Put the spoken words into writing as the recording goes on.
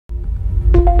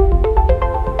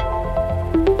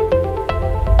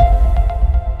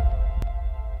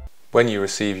When you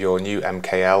receive your new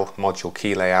MKL module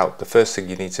key layout, the first thing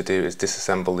you need to do is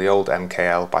disassemble the old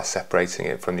MKL by separating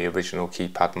it from the original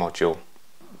keypad module.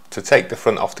 To take the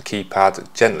front off the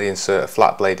keypad, gently insert a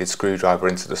flat bladed screwdriver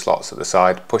into the slots at the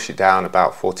side, push it down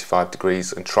about 45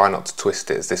 degrees and try not to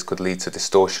twist it, as this could lead to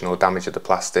distortion or damage of the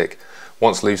plastic.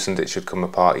 Once loosened, it should come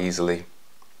apart easily.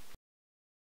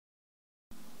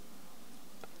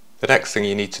 The next thing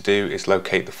you need to do is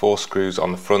locate the 4 screws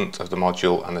on the front of the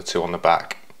module and the 2 on the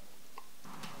back.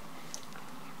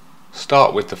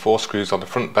 Start with the 4 screws on the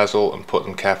front bezel and put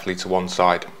them carefully to one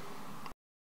side.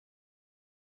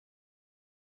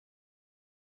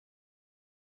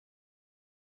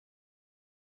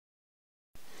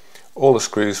 All the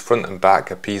screws front and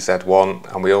back are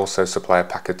PZ1, and we also supply a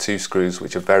pack of 2 screws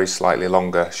which are very slightly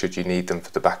longer should you need them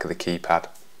for the back of the keypad.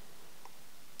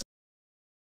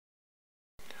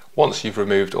 Once you've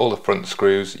removed all the front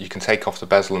screws, you can take off the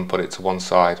bezel and put it to one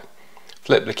side.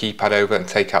 Flip the keypad over and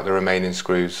take out the remaining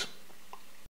screws.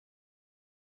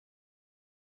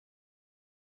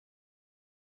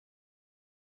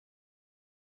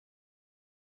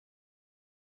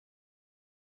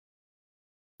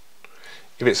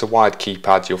 If it's a wide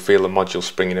keypad, you'll feel the module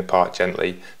springing apart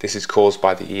gently. This is caused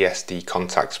by the ESD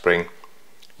contact spring.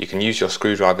 You can use your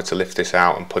screwdriver to lift this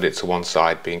out and put it to one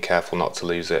side, being careful not to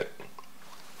lose it.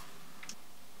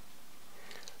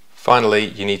 Finally,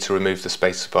 you need to remove the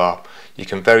spacer bar. You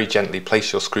can very gently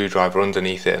place your screwdriver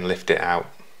underneath it and lift it out.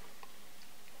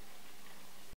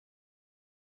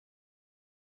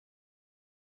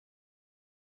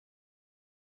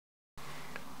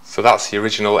 So that's the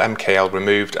original MKL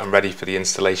removed and ready for the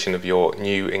installation of your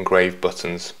new engraved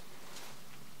buttons.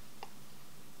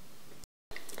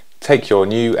 Take your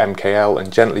new MKL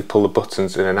and gently pull the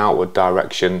buttons in an outward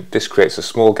direction. This creates a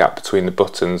small gap between the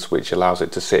buttons which allows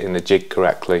it to sit in the jig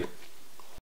correctly.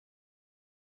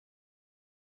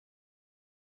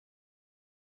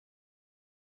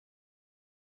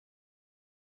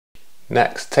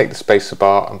 Next, take the spacer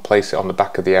bar and place it on the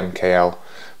back of the MKL.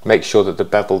 Make sure that the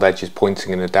beveled edge is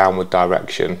pointing in a downward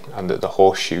direction and that the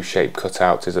horseshoe shape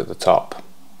cutout is at the top.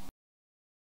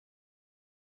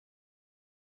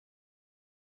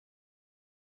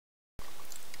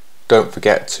 Don't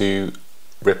forget to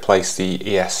replace the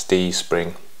ESD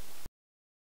spring.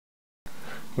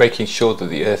 Making sure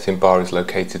that the earthing bar is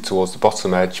located towards the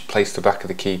bottom edge, place the back of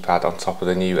the keypad on top of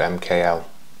the new MKL.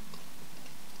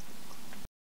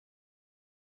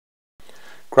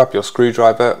 Grab your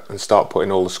screwdriver and start putting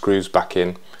all the screws back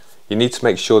in. You need to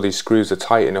make sure these screws are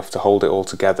tight enough to hold it all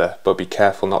together, but be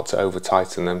careful not to over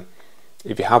tighten them.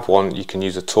 If you have one, you can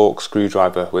use a Torx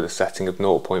screwdriver with a setting of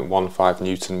 0.15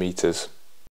 Newton meters.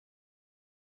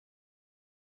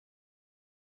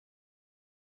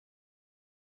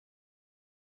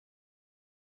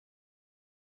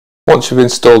 Once you've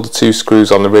installed the 2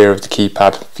 screws on the rear of the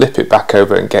keypad, flip it back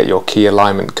over and get your key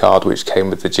alignment card which came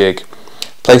with the jig.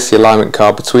 Place the alignment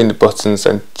card between the buttons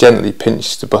and gently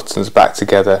pinch the buttons back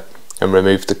together and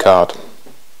remove the card.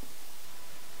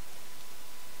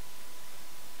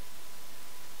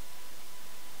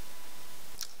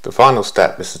 The final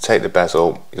step is to take the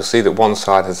bezel. You'll see that one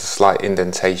side has a slight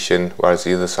indentation whereas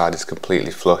the other side is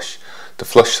completely flush. The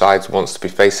flush side wants to be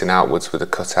facing outwards with a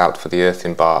cutout for the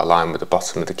earthing bar aligned with the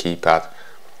bottom of the keypad.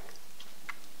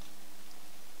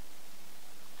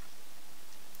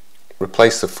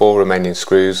 Replace the 4 remaining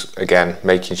screws, again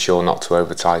making sure not to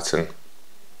over tighten.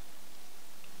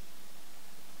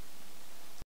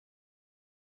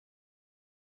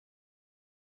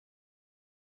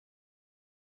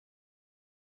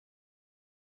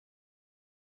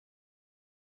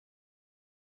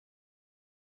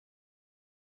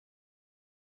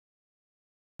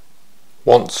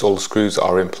 Once all the screws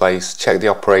are in place, check the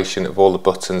operation of all the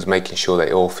buttons, making sure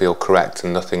they all feel correct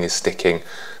and nothing is sticking.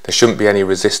 There shouldn't be any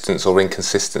resistance or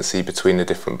inconsistency between the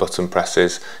different button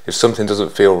presses. If something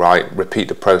doesn't feel right, repeat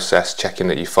the process, checking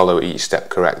that you follow each step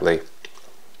correctly.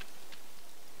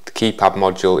 The keypad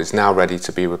module is now ready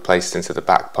to be replaced into the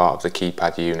back part of the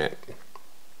keypad unit.